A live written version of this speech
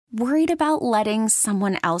Worried about letting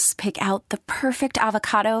someone else pick out the perfect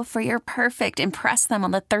avocado for your perfect impress them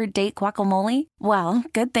on the third date guacamole? Well,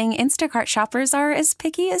 good thing Instacart shoppers are as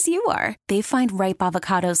picky as you are. They find ripe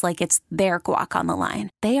avocados like it's their guac on the line.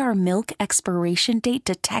 They are milk expiration date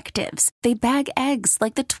detectives. They bag eggs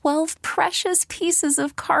like the 12 precious pieces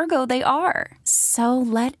of cargo they are. So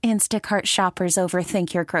let Instacart shoppers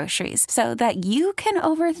overthink your groceries so that you can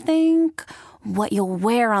overthink what you'll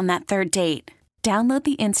wear on that third date. Download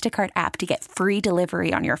the Instacart app to get free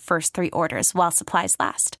delivery on your first 3 orders while supplies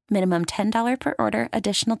last. Minimum $10 per order.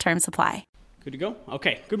 Additional terms apply. Good to go?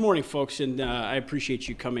 Okay. Good morning, folks, and I appreciate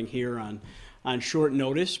you coming here on short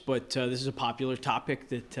notice, but this is a popular topic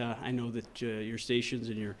that I know that your stations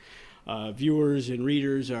and your viewers and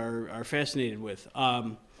readers are fascinated with.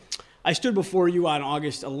 I stood before you on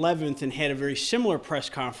August 11th and had a very similar press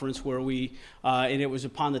conference where and it was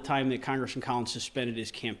upon the time that Congressman Collins suspended his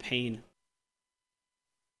campaign,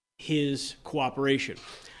 his cooperation.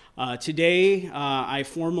 Today, I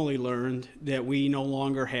formally learned that we no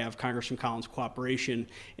longer have Congressman Collins' cooperation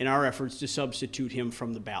in our efforts to substitute him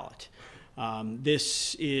from the ballot.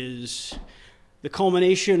 This is the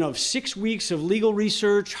culmination of 6 weeks of legal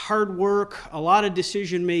research, hard work, a lot of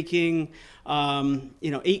decision-making,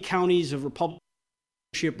 8 counties of Republican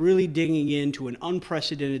really digging into an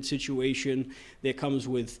unprecedented situation that comes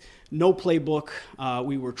with no playbook.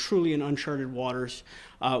 We were truly in uncharted waters.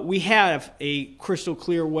 We have a crystal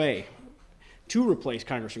clear way to replace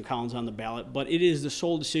Congressman Collins on the ballot, but it is the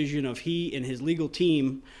sole decision of he and his legal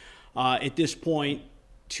team at this point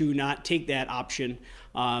to not take that option,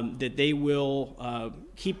 that they will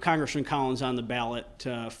keep Congressman Collins on the ballot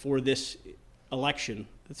for this election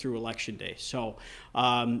through Election Day. So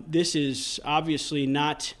this is obviously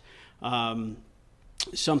not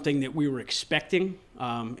something that we were expecting.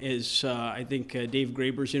 As I think Dave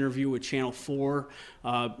Graber's interview with Channel 4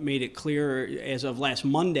 made it clear, as of last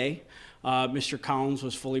Monday, Mr. Collins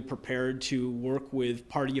was fully prepared to work with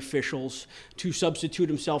party officials to substitute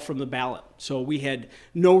himself from the ballot. So we had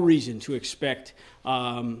no reason to expect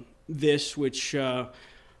this, which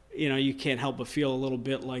you can't help but feel a little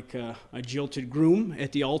bit like a jilted groom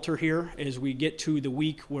at the altar here as we get to the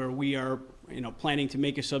week where we are, planning to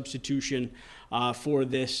make a substitution for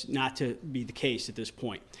this not to be the case at this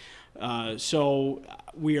point. So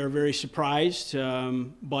we are very surprised,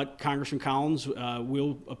 but Congressman Collins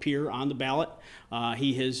will appear on the ballot.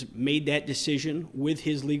 He has made that decision with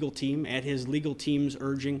his legal team, at his legal team's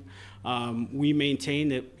urging. We maintain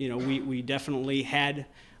that, we definitely had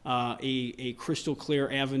a crystal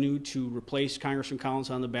clear avenue to replace Congressman Collins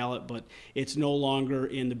on the ballot, but it's no longer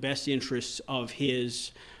in the best interests of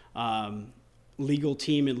his legal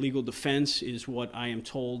team and legal defense, is what I am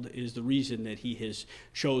told is the reason that he has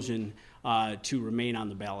chosen to remain on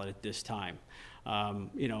the ballot at this time.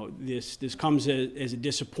 This comes as a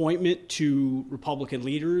disappointment to Republican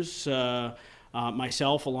leaders,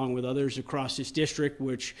 myself along with others across this district,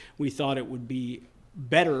 which we thought it would be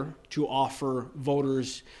better to offer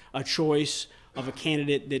voters a choice of a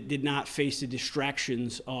candidate that did not face the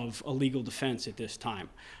distractions of a legal defense at this time.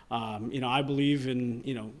 I believe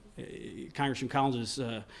in, Congressman Collins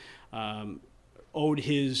has owed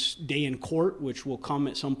his day in court, which will come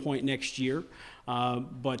at some point next year.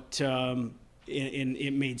 But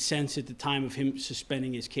it made sense at the time of him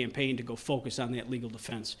suspending his campaign to go focus on that legal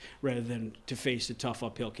defense rather than to face a tough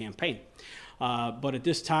uphill campaign. But at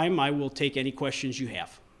this time, I will take any questions you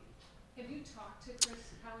have. Have you talked to Chris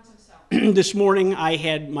Collins himself? This morning, I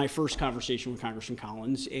had my first conversation with Congressman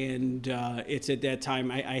Collins, and it's at that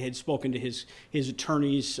time I had spoken to his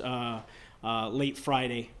attorneys late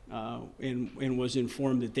Friday and was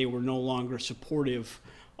informed that they were no longer supportive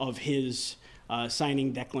of his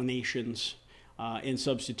signing declinations and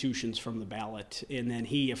substitutions from the ballot. And then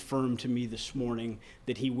he affirmed to me this morning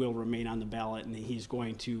that he will remain on the ballot and that he's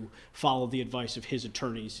going to follow the advice of his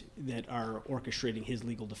attorneys that are orchestrating his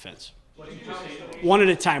legal defense. One at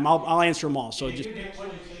a time. I'll answer them all. So just,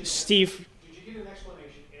 Steve. Did you give an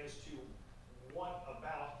explanation as to what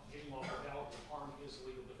about getting off the ballot would harm his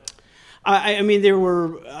legal defense? There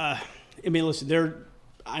were, listen,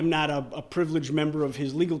 I'm not a privileged member of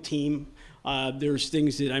his legal team. There's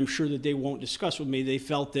things that I'm sure that they won't discuss with me. They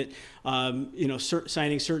felt that,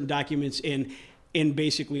 signing certain documents in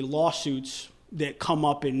basically lawsuits that come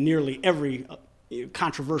up in nearly every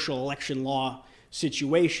controversial election law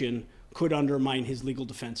situation could undermine his legal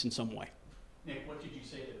defense in some way. Nick, what did you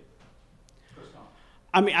say to Chris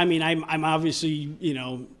Collins? I'm obviously,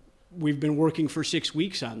 we've been working for 6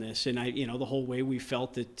 weeks on this, and the whole way we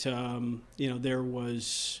felt that, there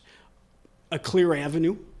was a clear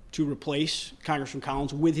avenue to replace Congressman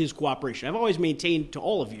Collins with his cooperation. I've always maintained to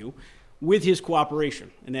all of you with his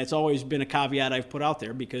cooperation, and that's always been a caveat I've put out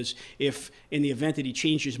there, because if in the event that he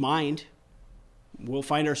changed his mind, we'll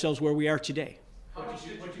find ourselves where we are today. What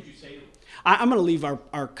did you say to him? I'm going to leave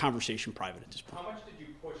our conversation private at this point. How much did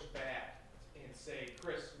you push back and say,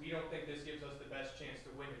 Chris, we don't think this gives us the best chance to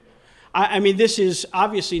win it? I mean, this is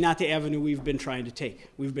obviously not the avenue we've been trying to take.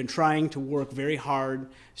 We've been trying to work very hard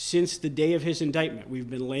since the day of his indictment. We've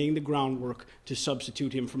been laying the groundwork to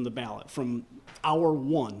substitute him from the ballot from hour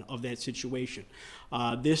one of that situation.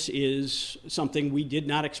 This is something we did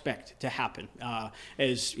not expect to happen.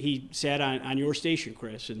 As he sat on your station,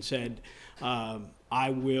 Chris, and said, I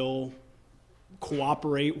will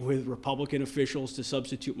cooperate with Republican officials to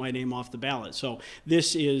substitute my name off the ballot. So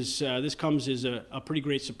this comes as a pretty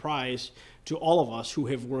great surprise to all of us who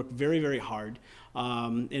have worked very, very hard,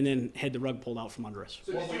 and then had the rug pulled out from under us.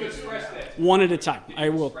 So did you express that? One at a time. Did I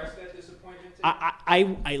you will. express that disappointment?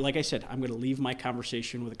 I like I said, I'm going to leave my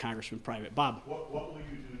conversation with the congressman private. Bob. What will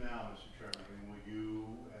you do now, Mr. Chairman? I mean, will you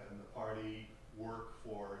and the party work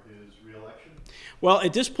for his reelection? Well,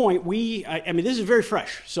 at this point, I mean, this is very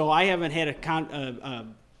fresh, so I haven't had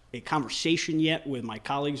a conversation yet with my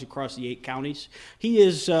colleagues across the 8 counties. He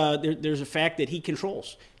is, there's a fact that he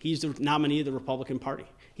controls. He's the nominee of the Republican Party.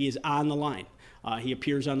 He is on the line. He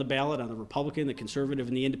appears on the ballot on the Republican, the Conservative,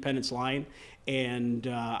 and the Independence line, and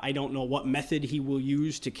I don't know what method he will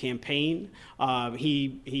use to campaign.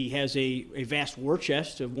 He has a vast war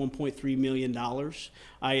chest of $1.3 million.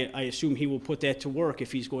 I assume he will put that to work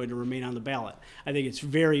if he's going to remain on the ballot. I think it's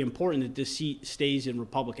very important that this seat stays in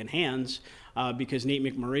Republican hands, because Nate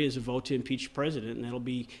McMurray is a vote to impeach the president, and that'll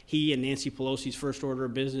be he and Nancy Pelosi's first order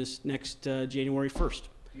of business next January 1st.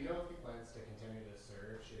 Do you know if he plans to continue to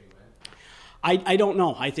serve should he win? I don't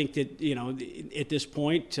know. I think that, at this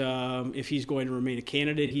point, if he's going to remain a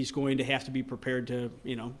candidate, he's going to have to be prepared to,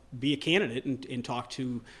 be a candidate and talk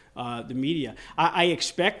to the media. I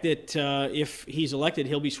expect that if he's elected,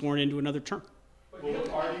 he'll be sworn into another term. Will the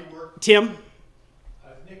party work? Tim?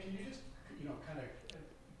 Nick, can you just, kind of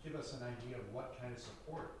give us an idea of what kind of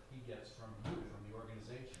support he gets from you, from the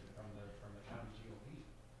organization, from the county GOP?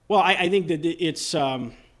 Well, I think that it's,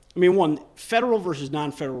 one, federal versus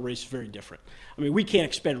non-federal race is very different. I mean, we can't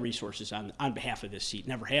expend resources on behalf of this seat.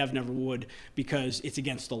 Never have, never would, because it's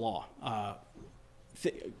against the law.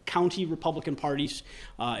 County Republican parties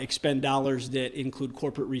expend dollars that include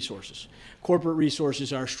corporate resources. Corporate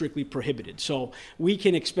resources are strictly prohibited. So we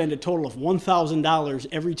can expend a total of $1,000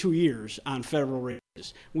 every 2 years on federal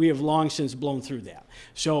races. We have long since blown through that.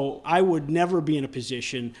 So I would never be in a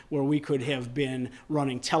position where we could have been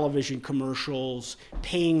running television commercials,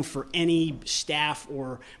 paying for any staff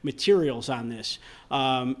or materials on this.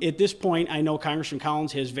 At this point, I know Congressman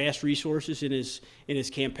Collins has vast resources in his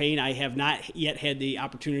campaign. I have not yet had the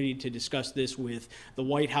opportunity to discuss this with the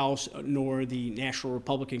White House nor the National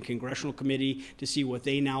Republican Congressional Committee to see what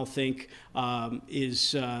they now think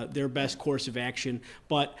is their best course of action.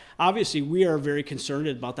 But obviously, we are very concerned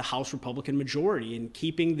about the House Republican majority and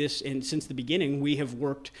keeping this. And since the beginning, we have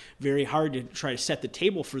worked very hard to try to set the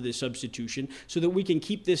table for this substitution so that we can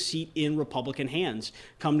keep this seat in Republican hands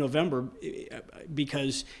come November,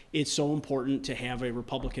 because it's so important to have a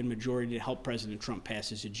Republican majority to help President Trump pass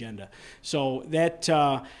his agenda. So that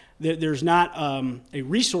there's not a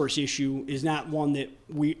resource issue is not one that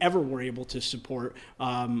we ever were able to support.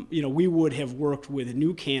 We would have worked with a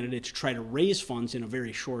new candidate to try to raise funds in a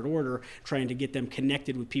very short order, trying to get them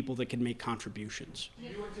connected with people that can make contributions. Do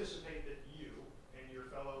you anticipate that you and your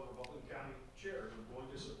fellow Republican County chairs are going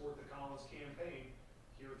to support the Collins campaign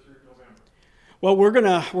here through November? Well, we're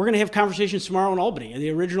gonna have conversations tomorrow in Albany. The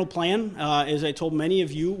original plan, as I told many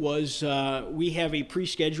of you, was we have a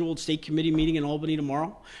pre-scheduled state committee meeting in Albany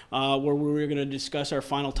tomorrow, where we were going to discuss our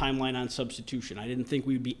final timeline on substitution. I didn't think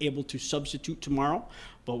we'd be able to substitute tomorrow,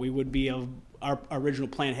 but we would be. Our original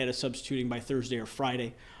plan had us substituting by Thursday or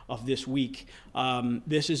Friday of this week.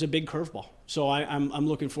 This is a big curveball, so I'm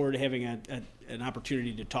looking forward to having an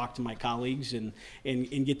opportunity to talk to my colleagues and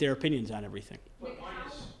get their opinions on everything. Nick,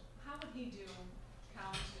 how would he do,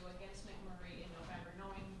 Collins do against McMurray in November,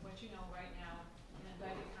 knowing what you know right now, an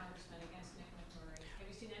indicted congressman against Nick McMurray? Have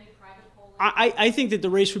you seen any private polling? I think that the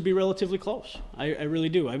race would be relatively close. I really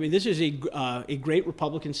do. I mean, this is a great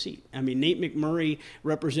Republican seat. I mean, Nate McMurray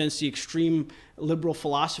represents the extreme liberal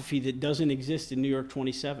philosophy that doesn't exist in New York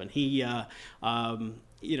 27. He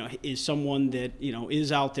is someone that,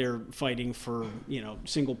 is out there fighting for,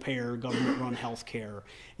 single-payer, government-run health care.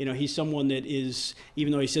 He's someone that is,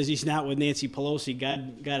 even though he says he's not with Nancy Pelosi,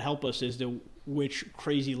 God help us as to which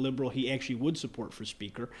crazy liberal he actually would support for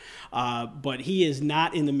Speaker. But he is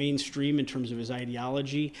not in the mainstream in terms of his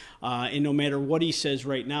ideology. And no matter what he says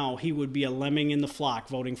right now, he would be a lemming in the flock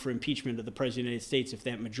voting for impeachment of the President of the United States if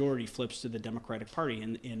that majority flips to the Democratic Party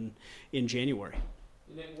in January.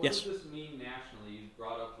 And then what Yes. does this mean nationally? You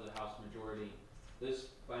brought up the House majority. This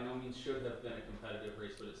by no means should have been a competitive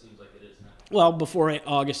race, but it seems like it is now. Well, before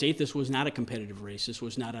August 8th, this was not a competitive race. This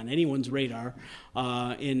was not on anyone's radar.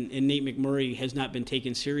 And Nate McMurray has not been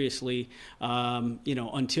taken seriously,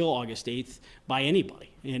 until August 8th by anybody.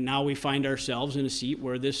 And now we find ourselves in a seat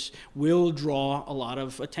where this will draw a lot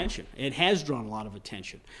of attention. It has drawn a lot of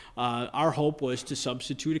attention. Our hope was to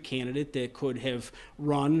substitute a candidate that could have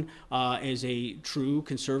run as a true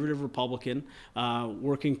conservative Republican,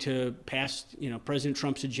 working to pass, President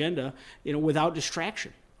Trump's agenda, without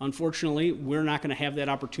distraction. Unfortunately, we're not going to have that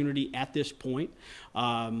opportunity at this point,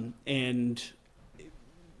 and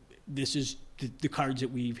this is the cards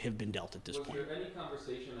that we have been dealt at this point. Was there any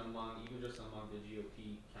conversation even just among the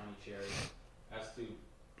GOP county chairs, as to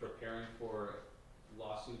preparing for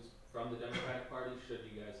lawsuits from the Democratic Party? Should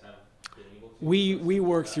you guys have been able to? We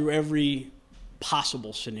work through every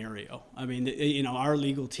possible scenario. I mean, our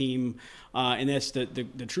legal team, and that's the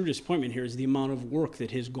true disappointment here is the amount of work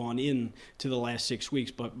that has gone in to the last 6 weeks,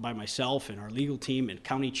 but by myself and our legal team and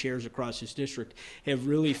county chairs across this district have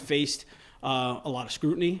really faced a lot of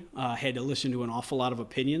scrutiny, had to listen to an awful lot of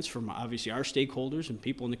opinions from obviously our stakeholders and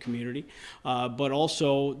people in the community, but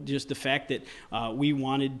also just the fact that we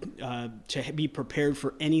wanted to be prepared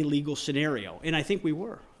for any legal scenario. And I think we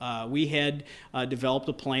were. We had developed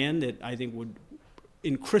a plan that I think would,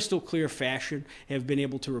 in crystal clear fashion, have been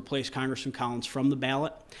able to replace Congressman Collins from the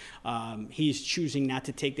ballot. He's choosing not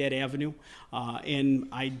to take that avenue, and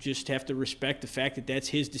I just have to respect the fact that that's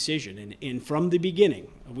his decision. And from the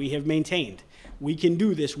beginning, we have maintained we can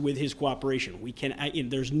do this with his cooperation. We can.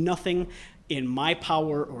 There's nothing in my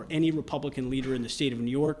power or any Republican leader in the state of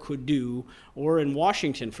New York could do, or in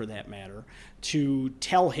Washington for that matter, to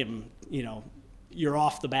tell him, you're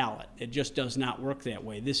off the ballot. It just does not work that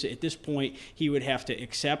way. At this point, he would have to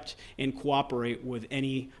accept and cooperate with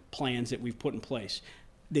any plans that we've put in place.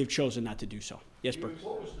 They've chosen not to do so. Yes, Burke?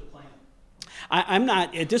 What was the plan? I'm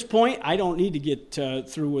not, at this point, I don't need to get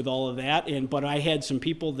through with all of that, but I had some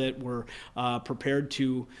people that were prepared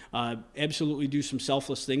to absolutely do some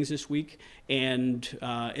selfless things this week, and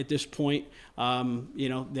at this point,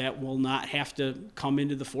 that will not have to come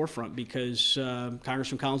into the forefront because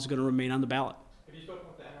Congressman Collins is going to remain on the ballot. Have you spoken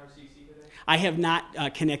with the NRCC today? I have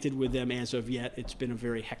not connected with them as of yet. It's been a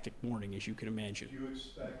very hectic morning, as you can imagine. Do you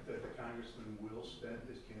expect that the congressman will spend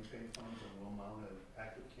his campaign funds and will mount an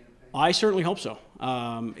active campaign? I certainly hope so.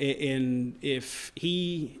 And if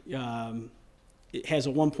he has a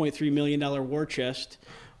 $1.3 million war chest,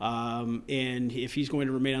 and if he's going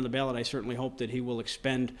to remain on the ballot, I certainly hope that he will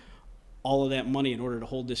expend all of that money in order to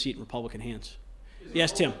hold this seat in Republican hands.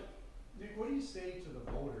 Yes, Tim. Nick, what do you say to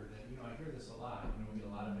the voter that, I hear this a lot, we get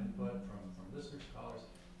a lot of input from listeners, callers,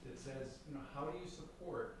 that says, how do you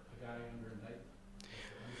support a guy under indictment?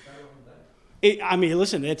 Under federal indictment?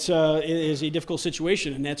 Listen, it is a difficult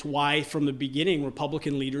situation, and that's why from the beginning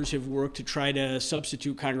Republican leaders have worked to try to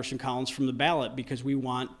substitute Congressman Collins from the ballot, because we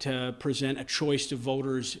want to present a choice to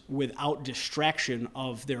voters without distraction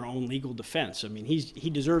of their own legal defense. I mean, he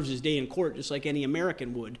deserves his day in court just like any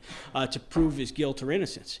American would to prove his guilt or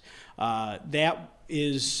innocence. That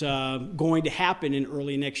is going to happen in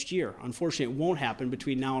early next year. Unfortunately, it won't happen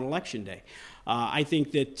between now and Election Day. I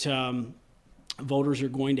think that voters are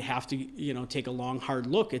going to have to, take a long, hard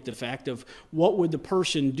look at the fact of what would the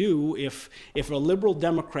person do if a liberal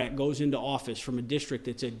Democrat goes into office from a district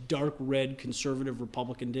that's a dark red conservative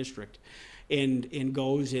Republican district and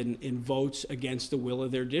goes and votes against the will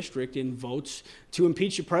of their district and votes to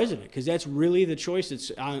impeach the president, because that's really the choice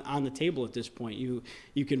that's on the table at this point.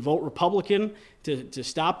 You can vote Republican to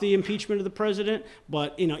stop the impeachment of the president,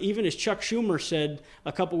 but even as Chuck Schumer said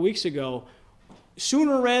a couple weeks ago,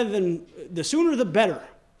 the sooner the better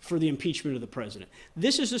for the impeachment of the president.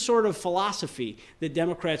 This is the sort of philosophy that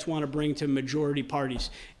Democrats want to bring to majority parties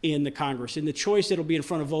in the Congress. And the choice that will be in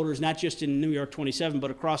front of voters, not just in New York 27, but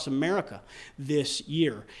across America this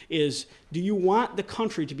year, is do you want the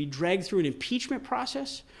country to be dragged through an impeachment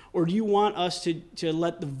process, or do you want us to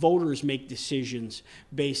let the voters make decisions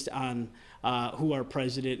based on who our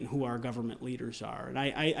president and who our government leaders are? And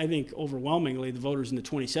I think overwhelmingly the voters in the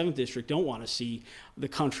 27th district don't want to see the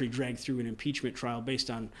country dragged through an impeachment trial based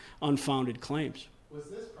on unfounded claims. Was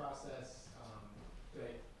this process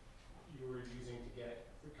that you were using to get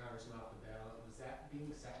the congressman off the ballot, was that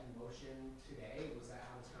being set in motion today? Was that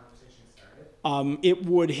how this conversation started? It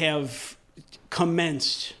would have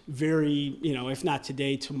commenced very, if not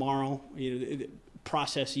today, tomorrow.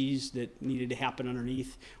 Processes that needed to happen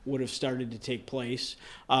underneath would have started to take place.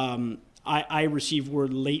 I received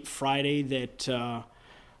word late Friday that,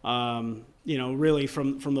 really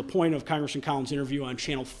from the point of Congressman Collins' interview on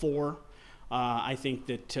Channel 4, I think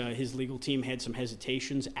that his legal team had some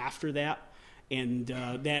hesitations after that, and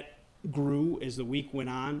that grew as the week went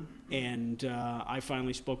on, and I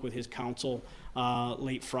finally spoke with his counsel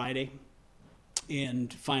late Friday,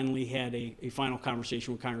 and finally had a final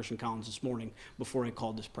conversation with Congressman Collins this morning before I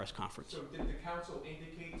called this press conference. So did the council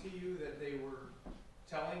indicate to you that they were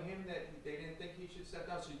telling him that they didn't think he should step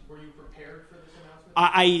down? So were you prepared for this announcement?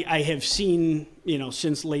 I have seen,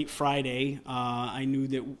 since late Friday, I knew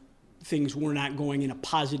that things were not going in a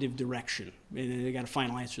positive direction, and I got a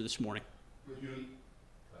final answer this morning. Do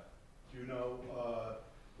you know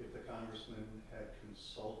if the congressman had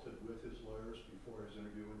consulted with his lawyers before his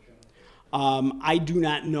interview in Channel 4? I do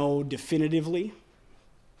not know definitively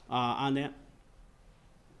on that.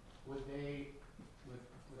 Would they,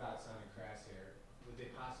 without sounding crass here, would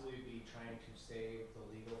they possibly be trying to save the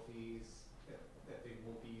legal fees that they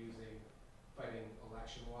won't be using fighting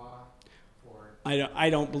election law? I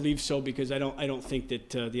don't believe so, because I don't think that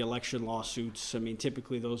the election lawsuits,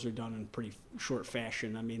 typically those are done in pretty short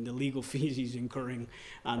fashion. The legal fees he's incurring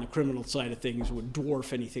on the criminal side of things would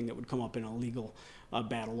dwarf anything that would come up in a legal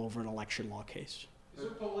battle over an election law case. Is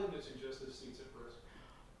there polling that suggests this seat's at risk?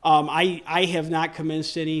 I have not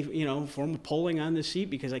commenced any form of polling on this seat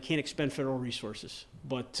because I can't expend federal resources.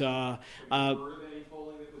 But Have you heard of any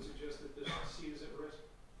polling that would suggest that this seat is at risk?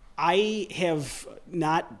 I have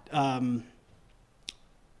not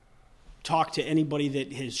talked to anybody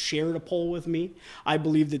that has shared a poll with me. I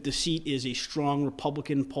believe that the seat is a strong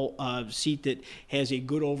Republican seat that has a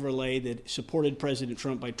good overlay, that supported President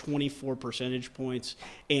Trump by 24 percentage points,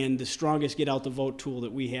 and the strongest get out the vote tool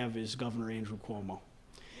that we have is Governor Andrew Cuomo,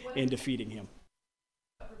 and defeating him.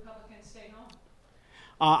 Republicans stay home.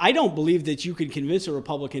 I don't believe that you can convince a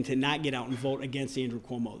Republican to not get out and vote against Andrew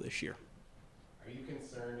Cuomo this year. Are you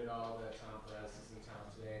concerned at all that Tom Perez is in town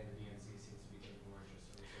today and the DNC seems to be taking more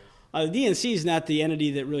interest in this? The DNC is not the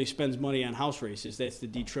entity that really spends money on House races. That's the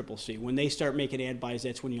DCCC. When they start making ad buys,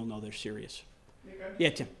 that's when you'll know they're serious. Yeah,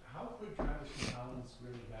 Tim. How could Congressman Collins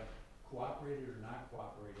really have cooperated or not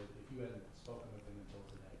cooperated if you hadn't spoken with him until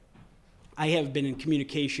today? I have been in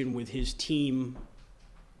communication with his team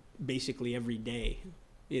basically every day,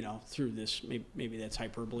 through this. Maybe that's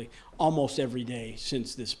hyperbole. Almost every day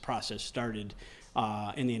since this process started.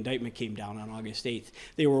 And the indictment came down on August 8th.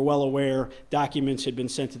 They were well aware. Documents had been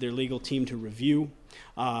sent to their legal team to review.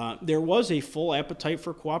 There was a full appetite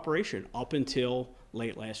for cooperation up until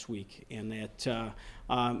late last week, and that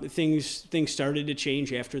things started to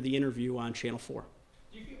change after the interview on Channel 4.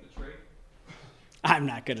 Do you feel betrayed? I'm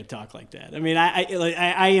not going to talk like that.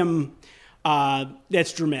 I am.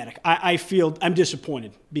 That's dramatic. I feel I'm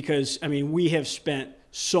disappointed because we have spent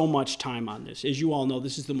so much time on this. As you all know,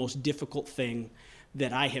 this is the most difficult thing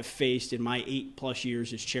that I have faced in my 8+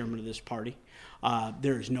 years as chairman of this party.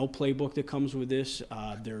 There is no playbook that comes with this.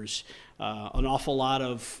 There's an awful lot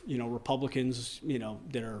of Republicans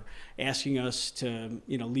that are asking us to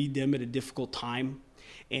lead them at a difficult time,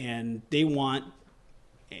 and they want.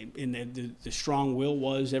 And the strong will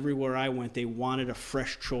was everywhere I went, they wanted a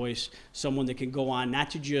fresh choice, someone that can go on, not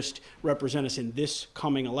to just represent us in this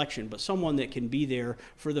coming election, but someone that can be there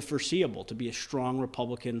for the foreseeable, to be a strong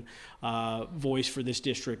Republican voice for this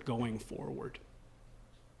district going forward.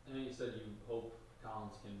 I know you said you hope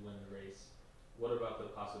Collins can win the race. What about the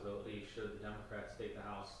possibility, should the Democrats take the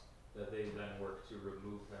House, that they then work to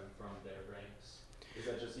remove him from their ranks? Is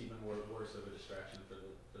that just even worse of a distraction for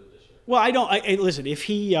the district? Well, listen, if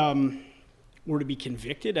he were to be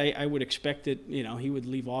convicted, I would expect that, he would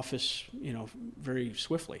leave office, very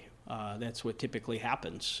swiftly. That's what typically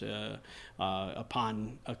happens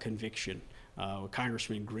upon a conviction.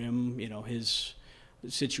 Congressman Grimm, his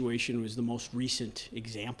situation was the most recent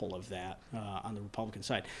example of that on the Republican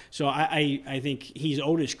side. So I think he's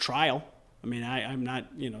owed his trial. I'm not,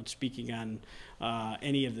 speaking on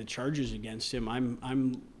any of the charges against him.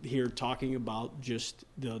 I'm here talking about just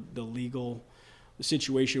the legal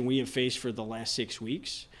situation we have faced for the last 6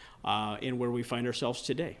 weeks and where we find ourselves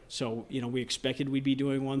today. So, we expected we'd be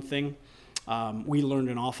doing one thing. We learned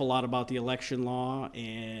an awful lot about the election law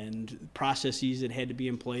and processes that had to be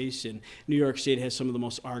in place. And New York State has some of the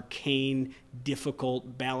most arcane,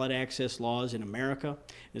 difficult ballot access laws in America.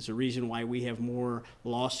 It's a reason why we have more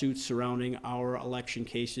lawsuits surrounding our election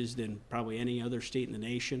cases than probably any other state in the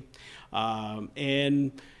nation.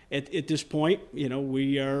 And at this point,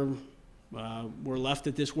 we're left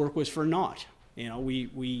that this work was for naught. You know,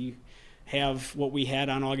 we have what we had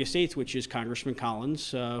on August 8th, which is Congressman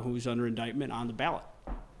Collins, who's under indictment, on the ballot.